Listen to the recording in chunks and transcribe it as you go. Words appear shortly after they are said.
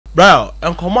Bro,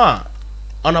 and come on.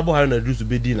 Honorable Haruna do to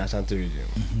be in Ashanti region.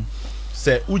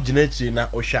 Say Ujinechi na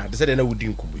Osha. They said they would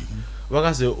din kubi.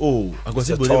 Waka say, oh, I go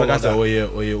say Waka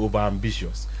say over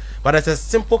ambitious. But there's a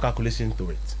simple calculation to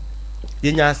it.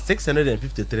 You have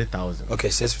 653,000. Okay,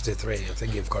 653. I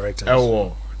think you've corrected.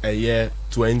 A year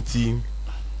 20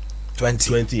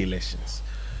 elections.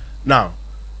 Now,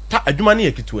 ta adumani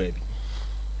ekitu ebi.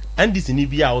 And this ni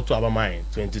bia auto aba mine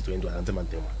 2020 antema.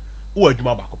 Wo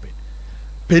aduma ba kope.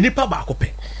 Penipa ba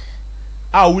kope.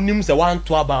 A unim se 1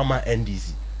 to aba ma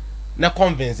NDC. Na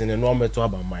convincing the normal to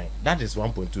aba mine. That is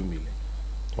 1.2 million.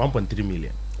 1.3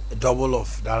 million. A double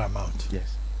of that amount.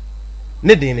 Yes.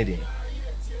 Nede.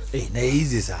 Hey, na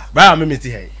easy sir. Ba me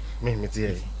meti hey. Me meti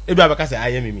hey. Ebi abaka say I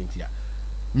am me meti ya.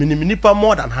 Miniminipa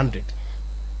more than 100.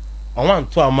 I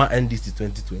want to ama NDC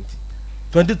 2020.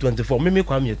 2024 me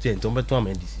kwa me to to ama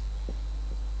NDC.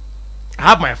 I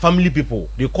have my family people.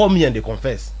 They call me and they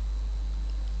confess.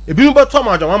 Ebi me to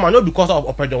ama John not because of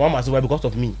Operation Wama, so because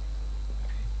of me.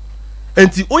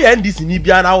 Enti o ya NDC ni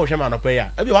bia na wo hwe ma no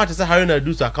prayer. Ebi what say Haruna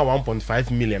do to account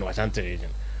 1.5 million Ashanti region.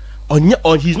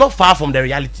 On he's not far from the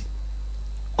reality.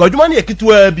 Kodumani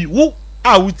ekitua bi wo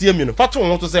a wutie mi no fato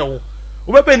won to say wo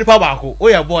we pay nipa baako o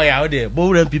ya boy ya o de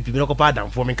bo ran pipi no ko padam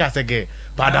for me ka say ge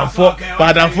padam for ko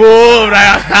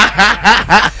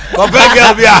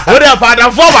bega bia o de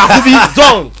padam for baako bi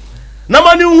zone na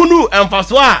mani hunu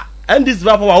emfaso a and this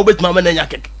vapor wa obetima ma na nya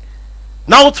keke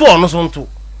na wo to ono so nto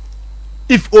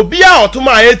if obia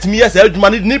otuma 8 years aduma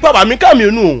nipa ba me ka me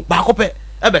nu baako pe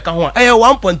ebe ka ho a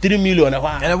 1.3 million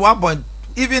na and 1.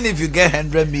 Even if you get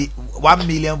 1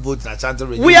 million votes in Ashanti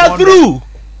region, we are through.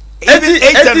 Even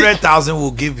 800,000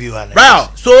 will give you an. Right.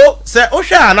 So say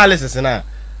Osha analysis na.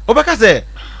 Obeka say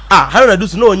Haruna do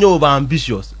no onye over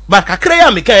ambitious. But kakra ya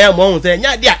me kan ya mo say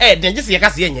nya dia den just ye ka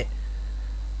se yenye.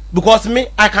 Because me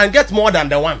I can get more than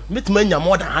the one. Me to manya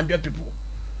more than 100 people.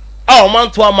 Man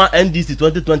to ama NDC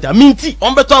 2020. I mean ti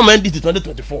on beto ama NDC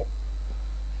 2024.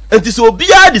 And this will be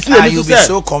a decision. You'll be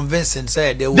so convincing.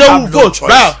 Say they will have no choice.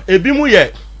 Well,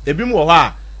 ebimu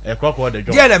ha a crocodile the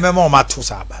job. Yeah, the memo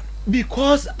matusa.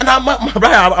 Because my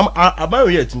brother, I'm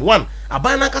yet one.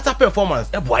 Abana kata performance.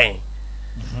 Boy.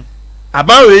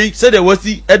 Abana said there was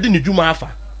the Edin Juma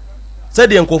afa. Said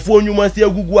the Nkofo Nyuma see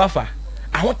Gugu afa.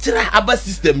 I want to aba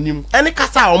system nim. Any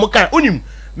kasa or mokan unim.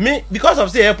 Me because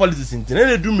of say air policies in.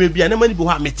 They do maybe and many people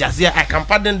have me I can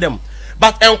pardon them.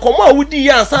 But enkomo wudi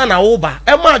ya nsa na wo ba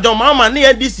e ma John Mahama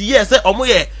na this year say omo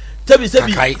ye tebi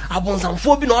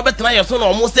abonsanfo bi na obetena ye so na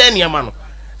omo say niam no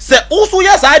say usu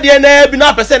ya sa de na bi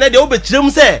na pese na de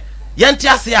obekirem say ye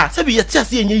ntiase a say bi ye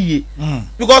tiase enye yie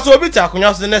because obi ta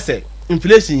akonya so na say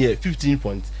inflation here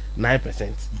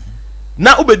 15.9%.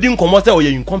 Na obedi nkomo say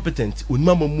oye incompetent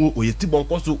onima mamu oye tibon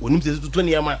koso onim se tutu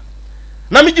niam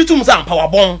na me gitum say power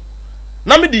bon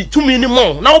na me di 2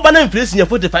 minimum na oba na inflation here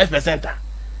 45%.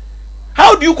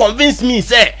 How do you convince me,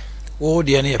 say? Oh,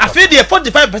 dear, I feel the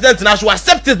 45% now should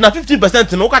accept it, now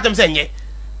 15% no catch them saying, yeah.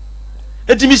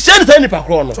 And me send any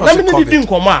pacron. Let me didn't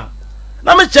come out.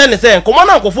 Now me channel saying, come on,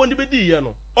 Uncle Phone the BD,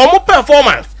 no. Or more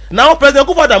performance. Now, President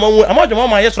Kufa, I'm not your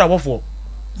mama, yes, trouble for.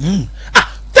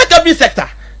 Take a B sector.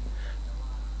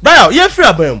 Now, you're free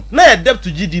about now debt to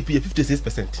GDP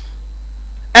 56%.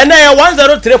 And now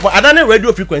 103 for Adana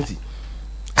radio frequency.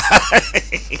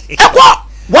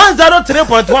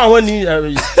 103.1 when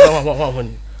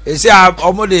you say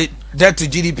almost the debt to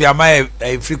GDP am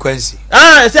a frequency.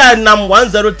 I say I am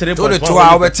 103.1. 2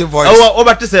 hours voice.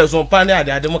 Over to say SOMPA na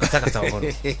dey demo kasa.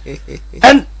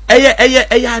 And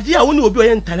idea when you be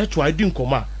intellectual doing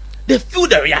come they feel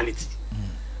the reality.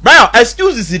 Bro,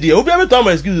 excuses there. Obi every time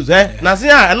excuses na say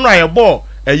I no aye ball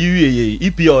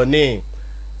EP or name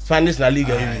Spanish La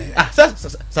Liga.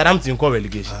 Saddam Tinko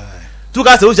relegation. Two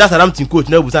guys who just Saddam Tin coach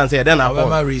na busan say then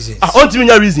I reasons.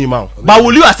 Ultimate reason man. But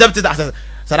will you accept it as a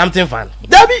Saddam Tin fan?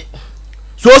 Debbie.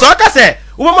 So I say,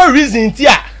 what reason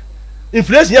here?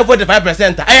 Inflation here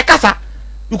 45%. I kasa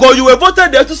because you were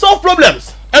voted there to solve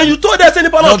problems and you told us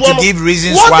not to give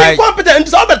reasons what why. Incompetent.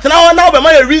 So now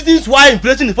my reasons why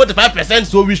inflation is 45%.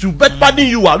 So we should bet pardon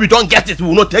you. We don't get it. We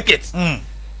will not take it.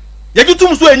 You get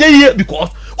too so because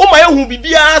my who be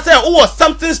say oh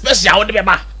something special the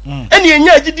beba. And you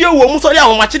know, we must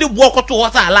actually walk to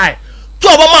what's a lie. 2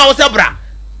 of them bra.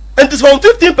 And it's from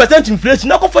 15% inflation,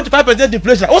 now 45%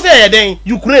 inflation. What's then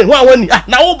Ukraine? Now,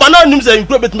 banana say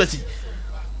Ukraine mercy.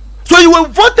 So you were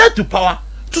voted to power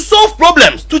to solve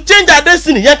problems, to change our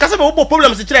destiny.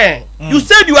 Problems. You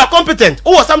said you are competent.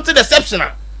 Oh, something exceptional.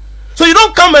 So you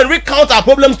don't come and recount our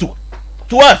problems to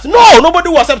us. No, nobody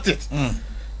will accept it. And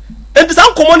this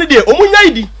uncommon day.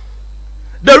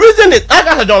 The reason is I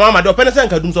got John Mahama, the penance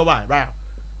can do so right.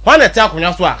 When attack on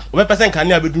Yaswa, we person can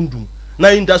never do na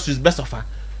industries best of her.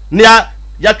 Near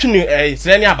Yatuni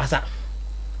Serenia Basa.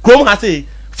 Chrome has a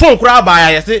phone crowd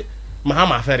by I say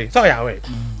Mahama Ferry. So ya wait.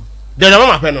 Then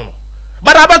Mama Penono.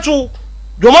 But I bet you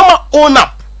your mama own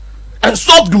up and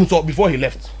solved doom so before he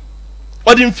left.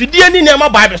 Or the Fidiani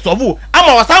Nema Bible so who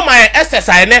I was on my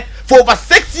SSI for over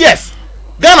 6 years.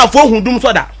 Ghana phone who doom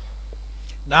so that.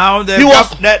 Now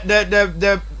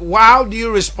the how do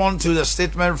you respond to the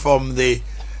statement from the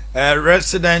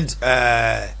resident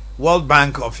World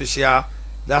Bank official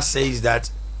that says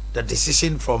that the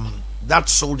decision from that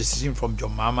sole decision from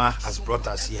John Mahama has brought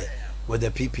us here with the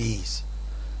PPEs?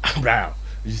 Bro,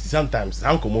 you see, sometimes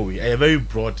a very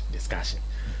broad discussion.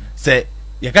 Say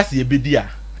you can see a bidia,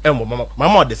 Mama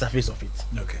on the surface of it.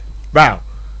 Okay, bro.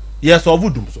 Yes, or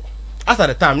would so. As at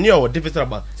the time, near our deficit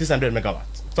about 600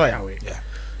 megawatts. So yeah,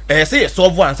 say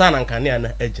solve one son and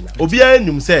Canadian Ejina. Obia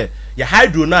num say ya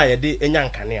hydro na ya de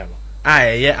enyan Canadian.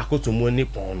 Ye akoto money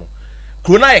pono.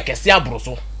 Krona ye kese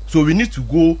abroso. So we need to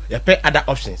go pay other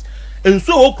options. And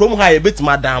so Chrome high a bit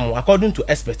madam according to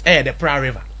experts the Pra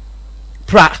River.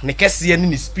 Pra ne kese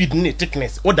ni speed ni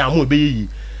thickness o dam be yi.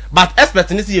 But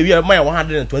experts in this year we are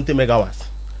 120 megawatts.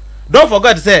 Don't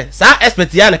forget to say sa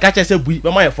expert ya na catch say bui be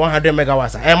 400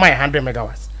 megawatts and 100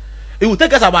 megawatts. It will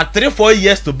take us about 3-4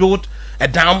 years to build a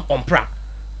dam on Pra.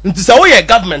 It is a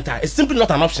government it's simply not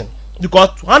an option.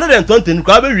 Because 120 you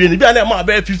can be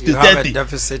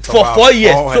 50-30 for 4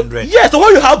 years. So, yes, so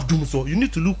when you have doom, so you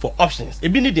need to look for options.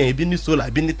 It be solar,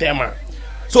 it be thermal.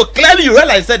 So clearly you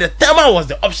realize that the thermal was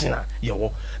the option.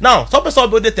 Now, some people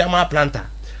build the thermal planter.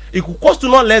 It could cost you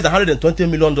not less than $120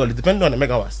 million, depending on the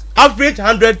megawatts. Average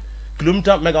 100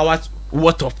 kilometer megawatts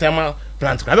worth of thermal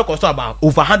plant could cost about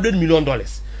over $100 million.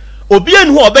 Obien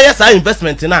who obeys our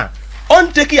investment now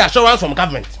on taking assurance from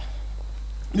government.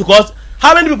 Because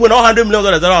how many people know $100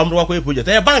 million that are on the project?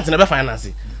 There are banks never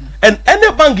financing. And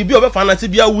any bank give you a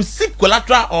financing will seek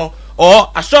collateral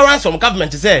or assurance from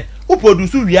government to say who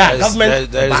produce we are government.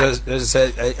 There's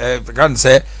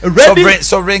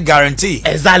sovereign guarantee.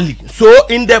 Exactly. So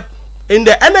in the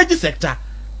energy sector,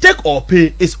 take or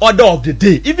pay is order of the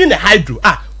day. Even the hydro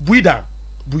we down.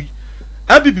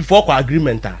 MPP for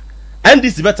agreement and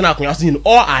this better now in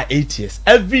all our 8 years.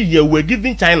 Every year we're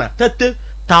giving China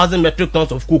 30,000 metric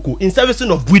tons of cocoa in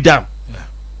servicing of Buidam. Yeah.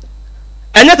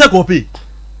 And yet take or pay.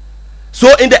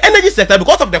 So in the energy sector,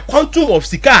 because of the quantum of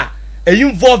Sika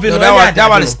involved in that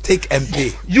one is take and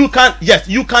pay. You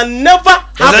can never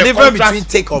have a difference between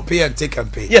take or pay and take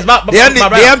and pay. Yes, but the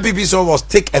MPP so was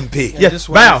take and pay. Yes,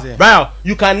 Brian,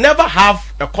 you can never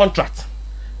have a contract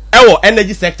or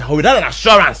energy sector without an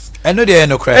assurance. I know there are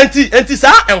no credit. And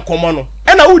sir and common.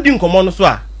 And I would common so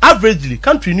averagely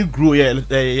country new grow it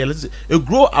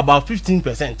grow about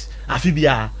 15%.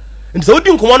 Afibia. And so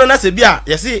didn't common na say bia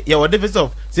you see your deficit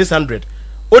of 600.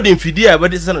 Odin fidia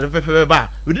but this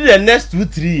within the next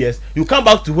 2-3 years you come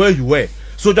back to where you were.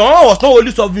 So John was not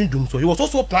only solving doom, so he was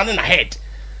also planning ahead.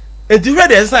 And the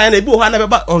red sign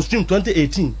on stream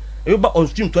 2018, on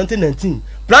stream 2019.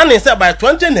 Planning said by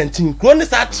 2019, Crony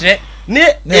start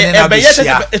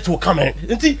it will come in.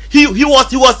 He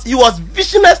was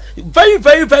visionary,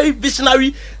 very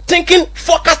visionary, thinking,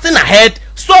 forecasting ahead,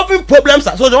 solving problems.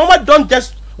 So the moment don't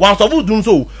just one solve doom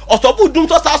so or solve doom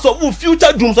so solve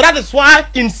future doom. So that is why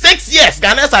in 6 years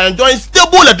Ghanaians are enjoying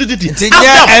stable electricity.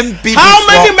 How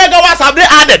many megawatts have they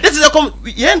added? This is a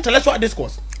intellectual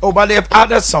discourse. Oh, but they have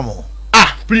added some more.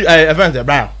 Please,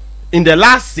 Brian. In the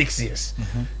last 6 years,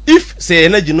 if say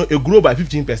energy it grow by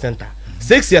 15%,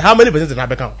 6 years, how many percent did I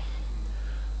become?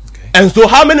 Okay. And so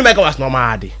how many megawatts normal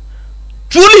are they?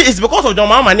 Truly, it's because of John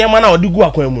Mahama or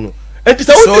Dugu.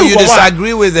 So you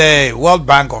disagree with the World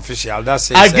Bank official that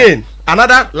says again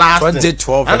another last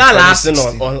 2012 thing, another last thing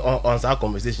on our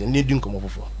conversation need come over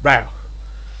for Brian.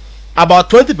 About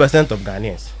 20% of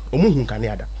Ghanaians omuhun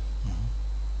Canada.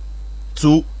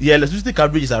 So the electricity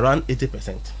coverage is around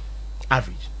 80%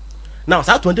 average. Now,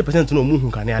 so 20% no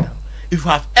omuhun Canada. If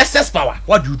you have excess power,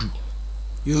 what do?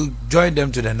 You join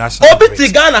them to the national grid.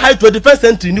 Obiti Ghana high 21st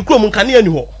century ni kuro Canada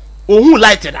anymore. Who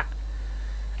lighted that?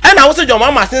 And I was saying, your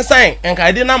mama saying sign and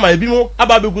I didn't know my bimo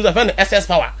about because of the excess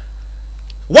power.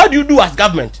 What do you do as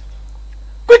government?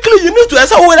 Quickly, you need to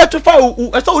electrify.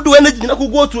 Do energy. You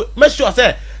go to make sure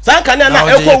say San Canada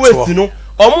na eco waste. You know,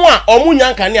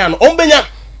 omunya Canada ombenya.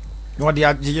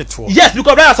 Yes,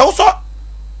 because I also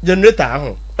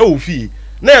generator. Fee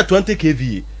na 20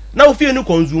 kVA. Now fee no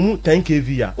consume 10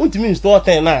 kVA. Untimi install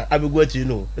 10 na abegwa you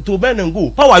know. It will burn and go.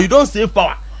 Power you don't save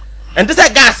power. And this is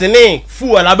gas in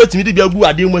fuel. I bet me be a good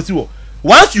idea.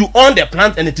 once you own the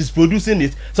plant and it is producing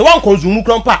it, so one consume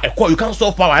crumpa you can't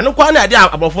solve power. I know quite idea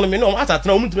about for me. No, as I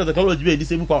tell me to technology be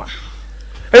disable power.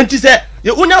 And she said,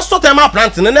 you unya sort of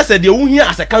plant and I said, you here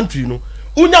as a country, no.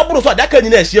 Unya bro so that can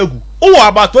in a oh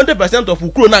about 20% of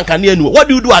Ukraine can hear. What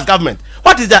do you do as government?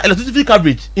 What is the electricity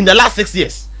coverage in the last 6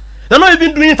 years? They're not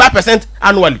even doing 5%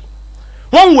 annually.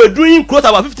 One we're doing close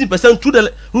about 15% through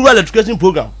the rural electrification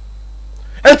program.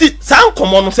 And it sound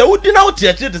common say we did now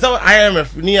church the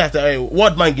IMF near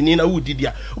World Bank in who did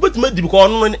ya. But me di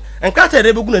because and can't tell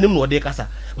them good no dey kasa.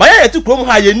 But I to come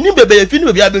high ni bebe fin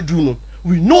be be do no.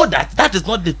 We know that is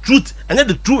not the truth and not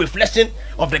the true reflection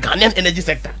of the Ghanaian energy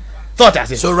sector.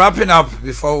 So wrapping up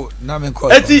before Namin call.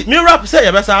 Me wrap say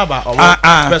you better about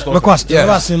press conference.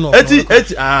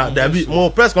 There be more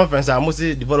press conference I must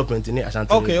say development in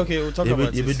Ashanti. Okay, we'll talk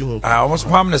about it. I almost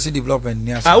want to see development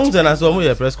near Ashanti. I want to answer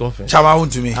more press conference. Chama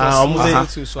want to me.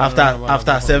 After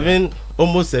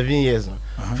almost 7 years.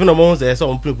 Feel no more say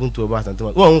some people to about Ashanti.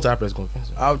 Who want to press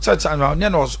conference? I'll touch and now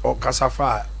or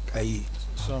Kasafa.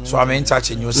 So I'm in touch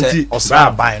and you say or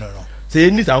buy no. Say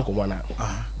need to come on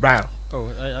Brian.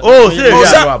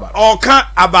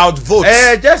 About votes.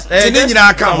 Just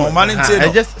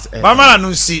Mama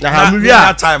no see.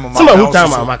 Na time mama. Some time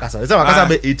mama kasa. Some kasa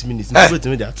be 8 minutes.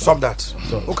 Stop that.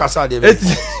 O kasa dey.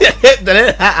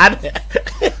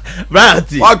 Brian.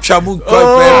 What trouble?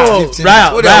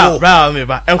 Brian me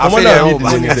ba. Enkomo na mi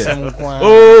di ni say.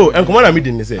 Oh, enkomo na mi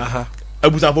di ni say.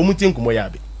 Abusa fo mu ti enkomo ya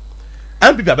be.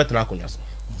 MPP abetena akonya so.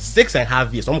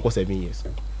 6.5 years, almost 7 years.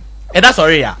 And that's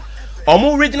already ya.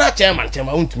 Omo original chairman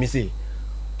want me say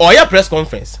or your press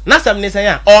conference na sam ne say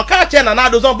ya or ka chairman na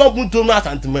do so bomb to no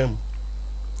asantemam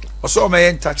o so me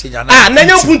interchange na na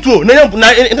nyam puntuo na nyam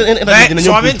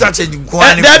so me interchange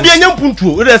kwani da bia nyam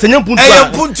puntuo e say nyam puntuo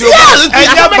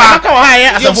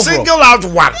you single out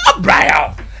one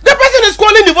Brian the person is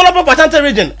calling developer for Ashanti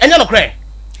region enya no cry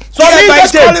so me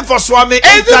is calling for Swami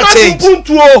interchange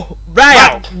puntuo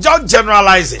Brian don't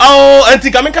generalize it. Oh,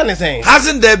 anti coming can say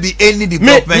hasn't there been any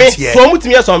development here? So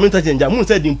mutimi ya so interchange mun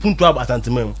said in puntu aba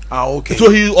Asantemam. Okay. So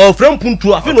he offering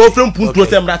puntu I feel offering puntu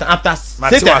same that after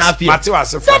 6.5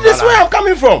 years. That is where I'm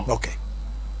coming from. Okay.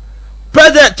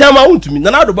 President Chairman untumi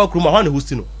na do bakruma ho na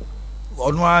host no.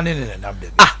 Onu ane ne nam de.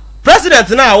 President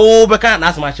na wo beka na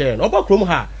asma share no bakrum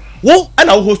ha. Wo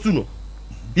na wo host no.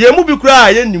 Ye mu bi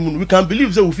kura ye nim we can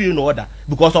believe say we feel no order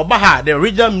because obaha the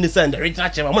regional minister and the regional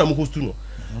chairman mo host no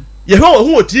ye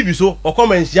who TV so o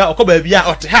comment share o ko ba bia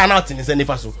o te ha na o te ne se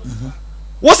nifa so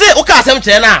wo say o ka asem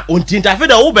kire na o ntinta fe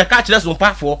da wo be ka kire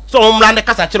SOMPA fo so o mra ne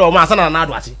kasa kire o ma sana na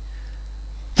ado ase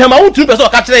tema wo tun pe so o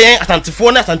ka kire yen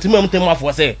asantefo na asantemam temu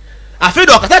afo say afi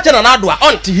do o kasa kire na ado a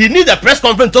until he need a press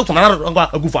conference talk to na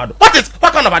agufado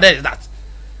what kind of idea is that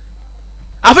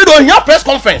afi do here press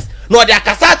conference no dey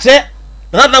kasa kire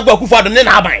na na gwa kufa do ne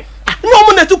na aban no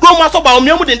mo na tu kro mo so ba o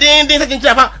miamu den se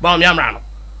kinchi fa ba o miamra no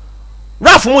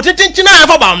raf mo tintin na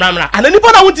fa ba o miamra ana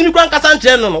nipa na wuntimi kran kasa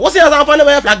nche no wo se ya fa ne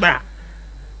be flag bra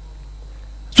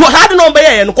so hard no be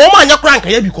ye no ko mo anya kran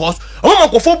kan ya because o mo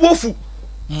ko fo buofu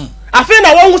afi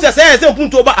na won hu se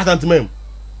punto ba Asantemam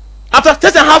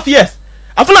after 6.5 years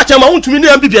afi na chama wuntumi ne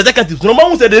MPP executives no mo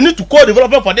hu se they need to call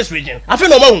developer for this region afi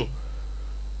no mo hu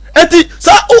enti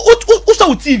sa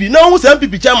o TV na hu se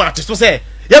MPP chairman atiso se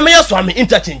ya me yaso ame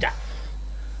interchange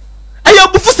ayo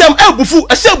bufu sem bufu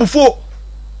a she bufu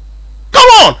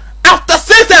come on after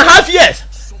 6.5 years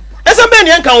ese be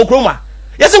ne nkan okroma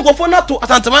yes nkofo na to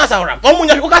Asantemam asawra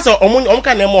omunya ka se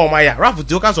omka na mo omaya rafu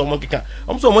ti o ka se omkeka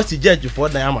omso omo si judge for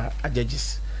diama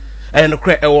judges and no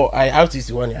I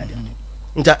RTC one ya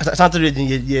nja Ashanti region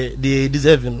they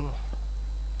deserve no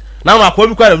na ma ko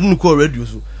bi kwa na ko radio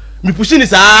so me pushing is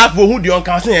for who the on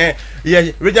can say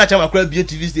regional chairman kwa be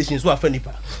TV station so afa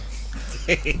nipa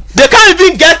they can't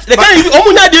even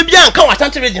omunya de bia nkan wa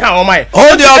Ashanti region ha o mai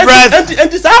hold your breath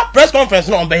and this press conference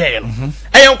no on be here no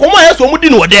en komo ya so mudi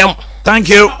no dem thank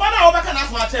you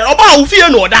oba wo fie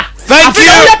no oda thank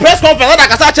you press conference na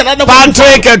kasa che na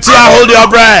Patrick hold your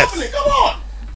breath